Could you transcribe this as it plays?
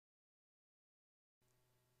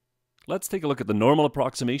Let's take a look at the normal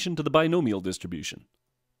approximation to the binomial distribution.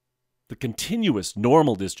 The continuous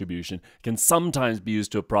normal distribution can sometimes be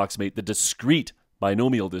used to approximate the discrete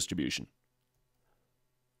binomial distribution.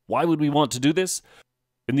 Why would we want to do this?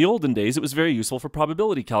 In the olden days, it was very useful for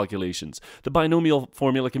probability calculations. The binomial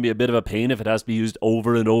formula can be a bit of a pain if it has to be used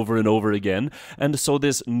over and over and over again, and so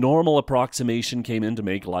this normal approximation came in to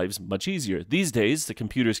make lives much easier. These days, the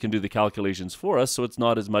computers can do the calculations for us, so it's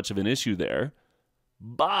not as much of an issue there.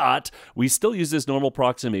 But we still use this normal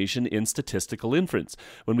approximation in statistical inference.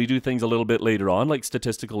 When we do things a little bit later on, like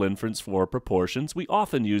statistical inference for proportions, we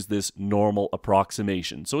often use this normal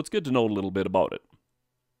approximation, so it's good to know a little bit about it.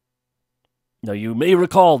 Now, you may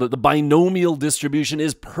recall that the binomial distribution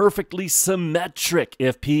is perfectly symmetric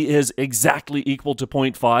if p is exactly equal to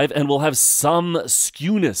 0.5 and will have some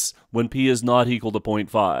skewness when p is not equal to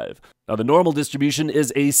 0.5. Now, the normal distribution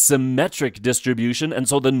is a symmetric distribution, and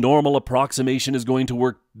so the normal approximation is going to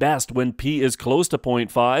work best when p is close to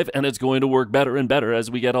 0.5, and it's going to work better and better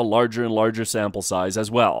as we get a larger and larger sample size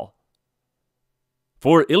as well.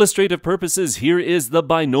 For illustrative purposes, here is the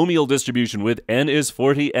binomial distribution with n is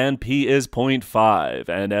 40 and p is 0.5.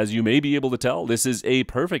 And as you may be able to tell, this is a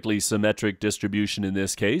perfectly symmetric distribution in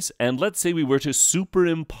this case. And let's say we were to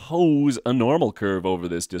superimpose a normal curve over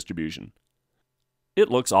this distribution. It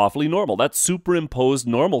looks awfully normal. That superimposed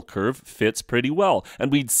normal curve fits pretty well.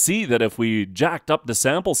 And we'd see that if we jacked up the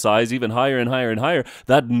sample size even higher and higher and higher,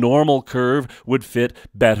 that normal curve would fit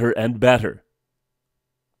better and better.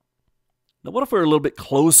 Now, what if we're a little bit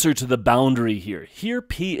closer to the boundary here? Here,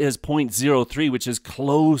 p is 0.03, which is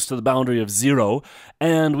close to the boundary of 0,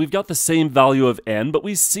 and we've got the same value of n, but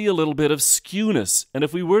we see a little bit of skewness. And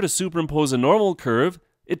if we were to superimpose a normal curve,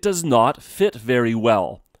 it does not fit very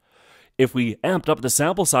well. If we amped up the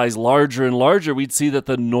sample size larger and larger, we'd see that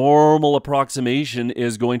the normal approximation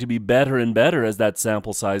is going to be better and better as that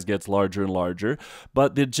sample size gets larger and larger.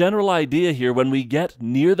 But the general idea here, when we get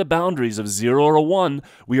near the boundaries of 0 or 1,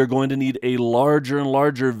 we are going to need a larger and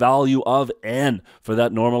larger value of n for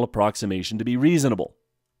that normal approximation to be reasonable.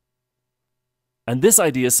 And this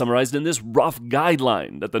idea is summarized in this rough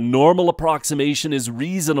guideline, that the normal approximation is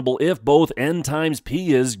reasonable if both n times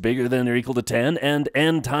p is bigger than or equal to 10 and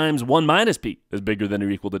n times 1 minus p is bigger than or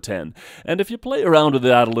equal to 10. And if you play around with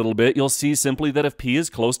that a little bit, you'll see simply that if p is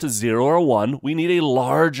close to 0 or 1, we need a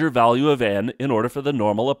larger value of n in order for the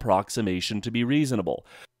normal approximation to be reasonable.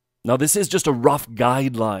 Now, this is just a rough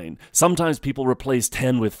guideline. Sometimes people replace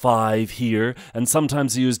 10 with 5 here, and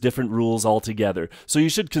sometimes they use different rules altogether. So you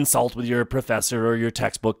should consult with your professor or your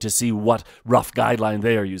textbook to see what rough guideline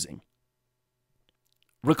they are using.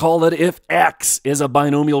 Recall that if x is a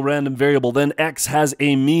binomial random variable, then x has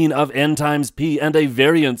a mean of n times p and a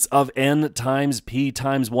variance of n times p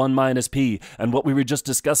times 1 minus p. And what we were just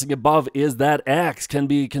discussing above is that x can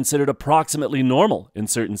be considered approximately normal in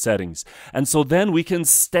certain settings. And so then we can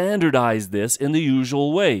standardize this in the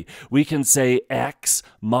usual way. We can say x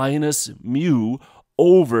minus mu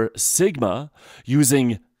over sigma,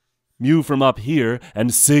 using mu from up here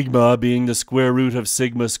and sigma being the square root of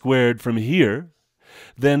sigma squared from here.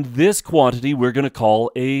 Then this quantity we're going to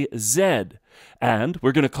call a z. And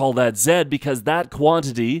we're going to call that z because that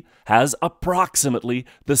quantity has approximately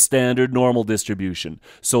the standard normal distribution.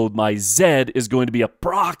 So my z is going to be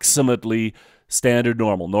approximately standard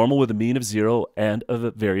normal. Normal with a mean of 0 and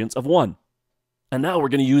a variance of 1. And now we're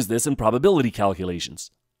going to use this in probability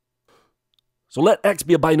calculations. So let x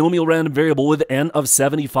be a binomial random variable with n of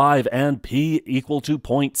 75 and p equal to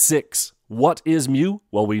 0.6. What is mu?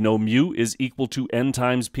 Well, we know mu is equal to n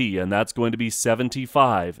times p, and that's going to be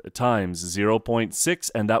 75 times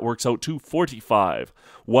 0.6, and that works out to 45.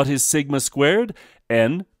 What is sigma squared?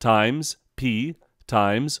 N times p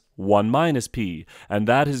times 1 minus p, and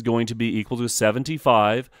that is going to be equal to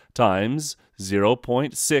 75 times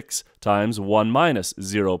 0.6 times 1 minus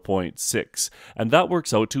 0.6, and that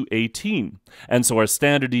works out to 18. And so our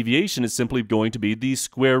standard deviation is simply going to be the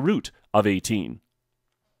square root of 18.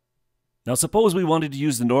 Now, suppose we wanted to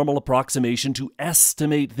use the normal approximation to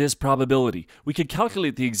estimate this probability. We could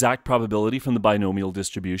calculate the exact probability from the binomial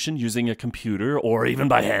distribution using a computer or even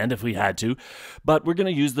by hand if we had to, but we're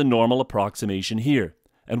going to use the normal approximation here.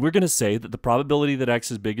 And we're going to say that the probability that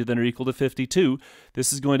x is bigger than or equal to 52,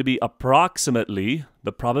 this is going to be approximately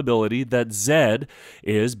the probability that z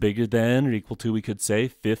is bigger than or equal to, we could say,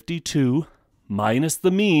 52 minus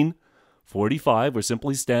the mean, 45, we're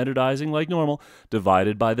simply standardizing like normal,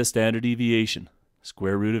 divided by the standard deviation,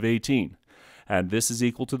 square root of 18. And this is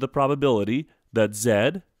equal to the probability that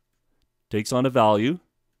z takes on a value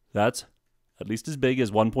that's at least as big as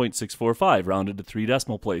 1.645, rounded to 3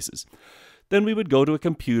 decimal places. Then we would go to a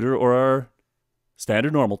computer or our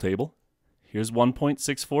standard normal table. Here's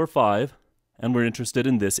 1.645, and we're interested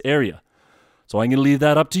in this area. So I'm going to leave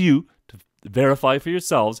that up to you to verify for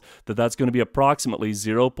yourselves that that's going to be approximately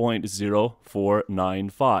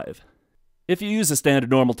 0.0495. If you use a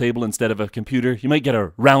standard normal table instead of a computer, you might get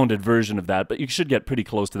a rounded version of that, but you should get pretty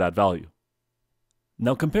close to that value.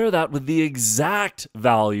 Now compare that with the exact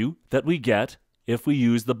value that we get if we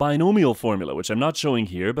use the binomial formula, which I'm not showing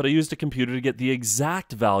here, but I used a computer to get the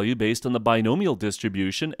exact value based on the binomial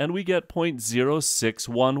distribution, and we get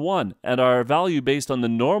 0.0611. And our value based on the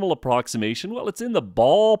normal approximation, well, it's in the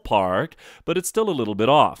ballpark, but it's still a little bit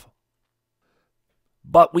off.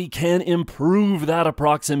 But we can improve that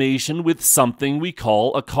approximation with something we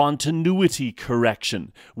call a continuity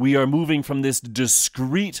correction. We are moving from this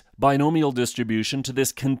discrete binomial distribution to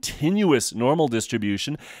this continuous normal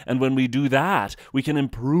distribution, and when we do that, we can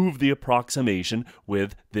improve the approximation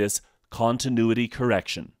with this continuity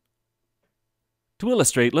correction. To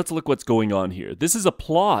illustrate, let's look what's going on here. This is a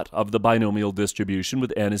plot of the binomial distribution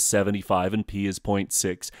with n is 75 and p is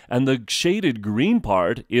 0.6, and the shaded green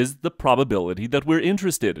part is the probability that we're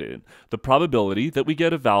interested in, the probability that we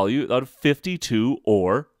get a value out of 52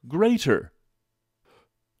 or greater.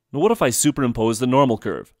 Now what if I superimpose the normal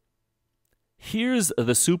curve? Here's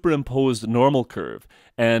the superimposed normal curve,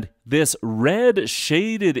 and this red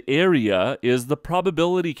shaded area is the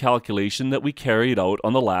probability calculation that we carried out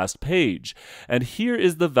on the last page. And here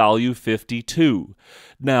is the value 52.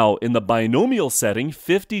 Now, in the binomial setting,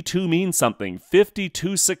 52 means something.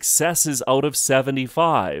 52 successes out of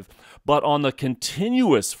 75. But on the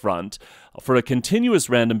continuous front, for a continuous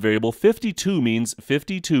random variable, 52 means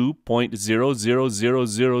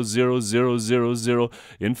 52.00000000,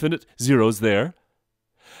 infinite zeros there.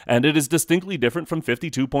 And it is distinctly different from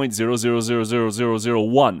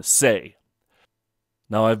 52.00000001, say.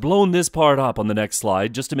 Now I've blown this part up on the next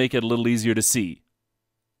slide just to make it a little easier to see.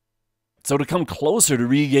 So to come closer to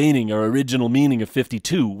regaining our original meaning of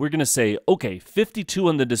 52, we're going to say, okay, 52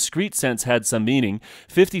 in the discrete sense had some meaning.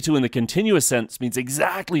 52 in the continuous sense means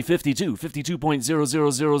exactly 52,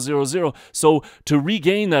 52.00000. So to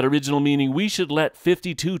regain that original meaning, we should let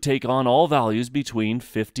 52 take on all values between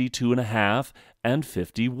 52.5 and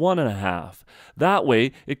 51.5. That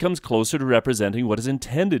way, it comes closer to representing what is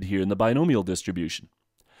intended here in the binomial distribution.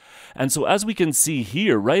 And so as we can see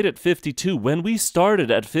here, right at 52, when we started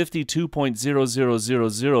at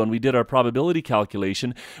 52.0000 and we did our probability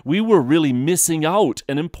calculation, we were really missing out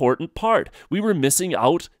an important part. We were missing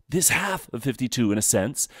out this half of 52 in a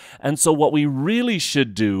sense. And so what we really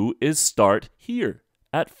should do is start here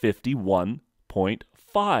at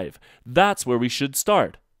 51.5. That's where we should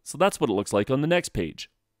start. So that's what it looks like on the next page.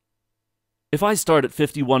 If I start at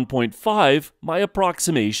 51.5, my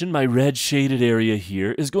approximation, my red shaded area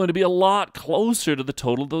here, is going to be a lot closer to the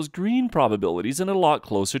total of those green probabilities and a lot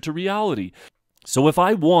closer to reality. So if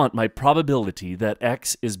I want my probability that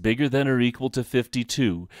x is bigger than or equal to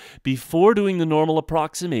 52, before doing the normal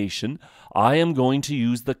approximation, I am going to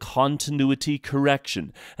use the continuity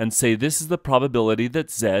correction and say this is the probability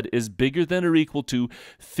that z is bigger than or equal to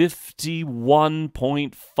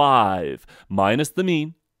 51.5 minus the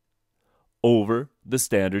mean over the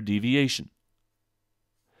standard deviation.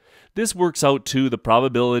 This works out to the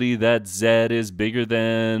probability that z is bigger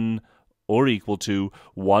than or equal to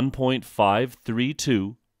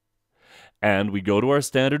 1.532, and we go to our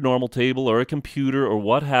standard normal table or a computer or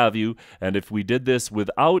what have you, and if we did this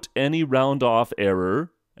without any round off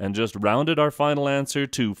error and just rounded our final answer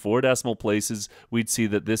to 4 decimal places, we'd see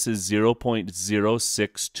that this is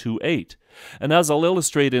 0.0628. And as I'll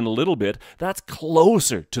illustrate in a little bit, that's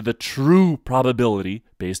closer to the true probability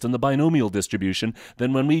based on the binomial distribution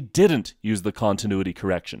than when we didn't use the continuity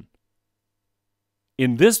correction.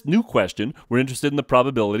 In this new question, we're interested in the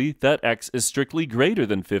probability that x is strictly greater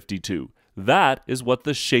than 52. That is what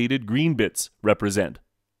the shaded green bits represent.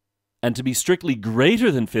 And to be strictly greater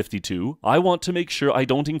than 52, I want to make sure I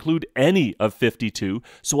don't include any of 52,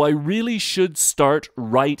 so I really should start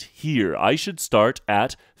right here. I should start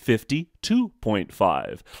at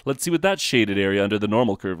 52.5. Let's see what that shaded area under the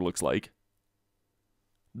normal curve looks like.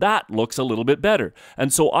 That looks a little bit better.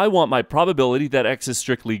 And so I want my probability that x is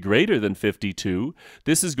strictly greater than 52.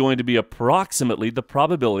 This is going to be approximately the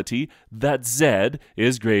probability that z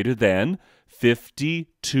is greater than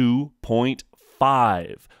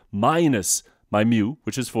 52.5 minus my mu,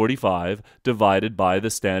 which is 45, divided by the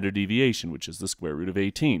standard deviation, which is the square root of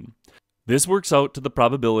 18. This works out to the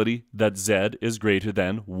probability that z is greater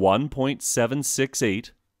than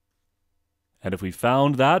 1.768. And if we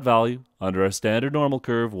found that value under our standard normal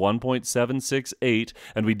curve, 1.768,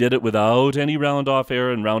 and we did it without any round-off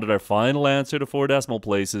error and rounded our final answer to 4 decimal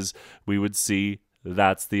places, we would see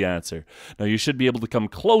That's the answer. Now you should be able to come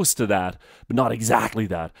close to that, but not exactly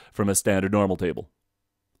that, from a standard normal table.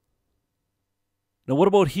 Now what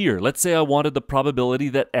about here? Let's say I wanted the probability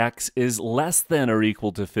that x is less than or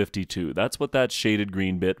equal to 52. That's what that shaded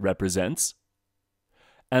green bit represents.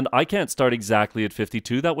 And I can't start exactly at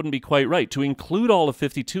 52. That wouldn't be quite right. To include all of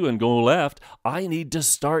 52 and go left, I need to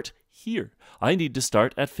start here. I need to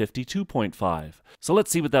start at 52.5. So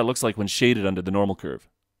let's see what that looks like when shaded under the normal curve.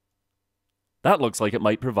 That looks like it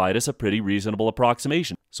might provide us a pretty reasonable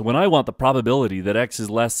approximation. So when I want the probability that x is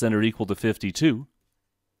less than or equal to 52,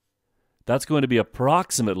 that's going to be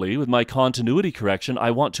approximately, with my continuity correction,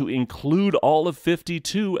 I want to include all of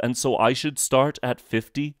 52, and so I should start at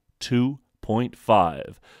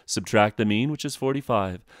 52.5. Subtract the mean, which is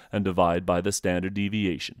 45, and divide by the standard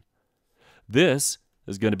deviation. This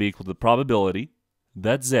is going to be equal to the probability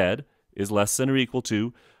that z is less than or equal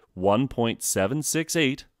to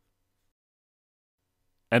 1.768.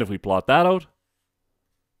 And if we plot that out,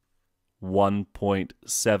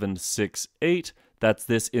 1.768, that's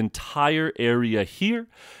this entire area here.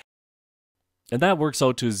 And that works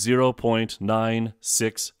out to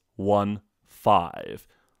 0.9615.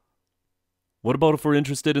 What about if we're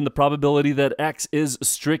interested in the probability that x is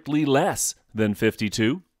strictly less than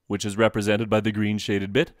 52, which is represented by the green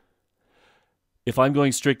shaded bit? If I'm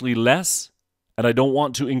going strictly less, and I don't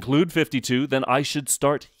want to include 52, then I should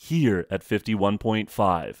start here at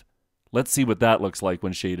 51.5. Let's see what that looks like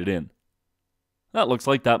when shaded in. That looks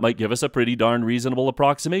like that might give us a pretty darn reasonable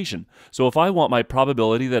approximation. So if I want my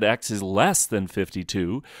probability that x is less than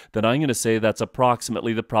 52, then I'm going to say that's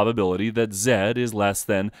approximately the probability that z is less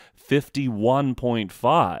than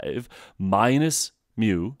 51.5 minus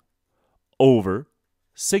mu over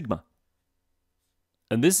sigma.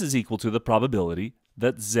 And this is equal to the probability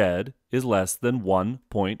that z is less than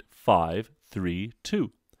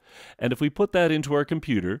 1.532. And if we put that into our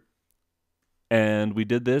computer, and we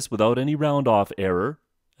did this without any round-off error,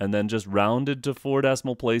 and then just rounded to 4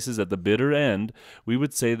 decimal places at the bitter end, we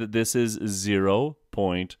would say that this is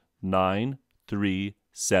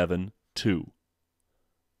 0.9372.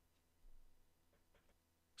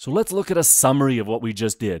 So let's look at a summary of what we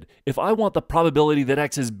just did. If I want the probability that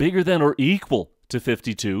x is bigger than or equal to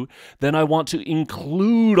 52, then I want to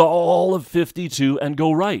include all of 52 and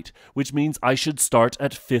go right, which means I should start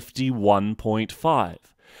at 51.5.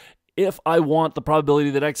 If I want the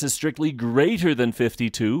probability that x is strictly greater than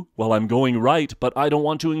 52, well, I'm going right, but I don't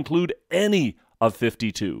want to include any of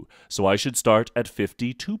 52, so I should start at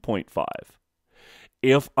 52.5.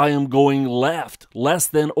 If I am going left, less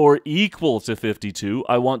than or equal to 52,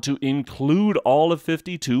 I want to include all of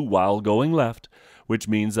 52 while going left, which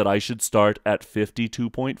means that I should start at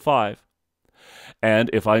 52.5. And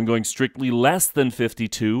if I'm going strictly less than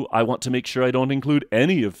 52, I want to make sure I don't include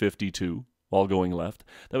any of 52 while going left,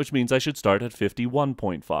 which means I should start at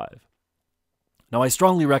 51.5. Now, I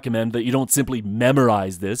strongly recommend that you don't simply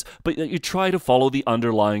memorize this, but that you try to follow the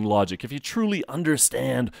underlying logic. If you truly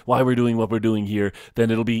understand why we're doing what we're doing here,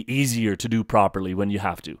 then it'll be easier to do properly when you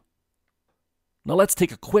have to. Now let's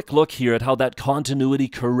take a quick look here at how that continuity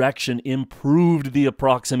correction improved the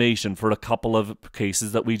approximation for a couple of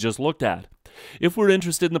cases that we just looked at. If we're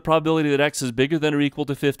interested in the probability that x is bigger than or equal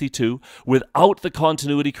to 52, without the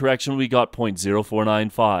continuity correction we got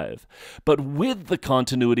 0.0495. But with the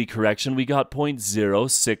continuity correction we got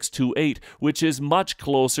 0.0628, which is much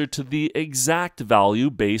closer to the exact value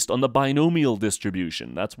based on the binomial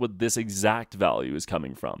distribution. That's what this exact value is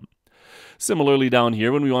coming from. Similarly down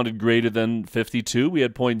here, when we wanted greater than 52, we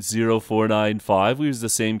had 0.0495. We used the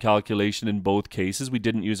same calculation in both cases. We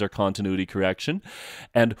didn't use our continuity correction.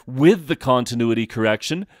 And with the continuity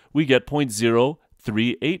correction, we get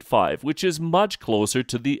 0.0385, which is much closer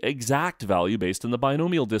to the exact value based on the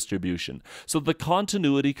binomial distribution. So the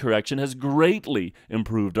continuity correction has greatly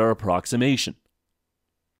improved our approximation.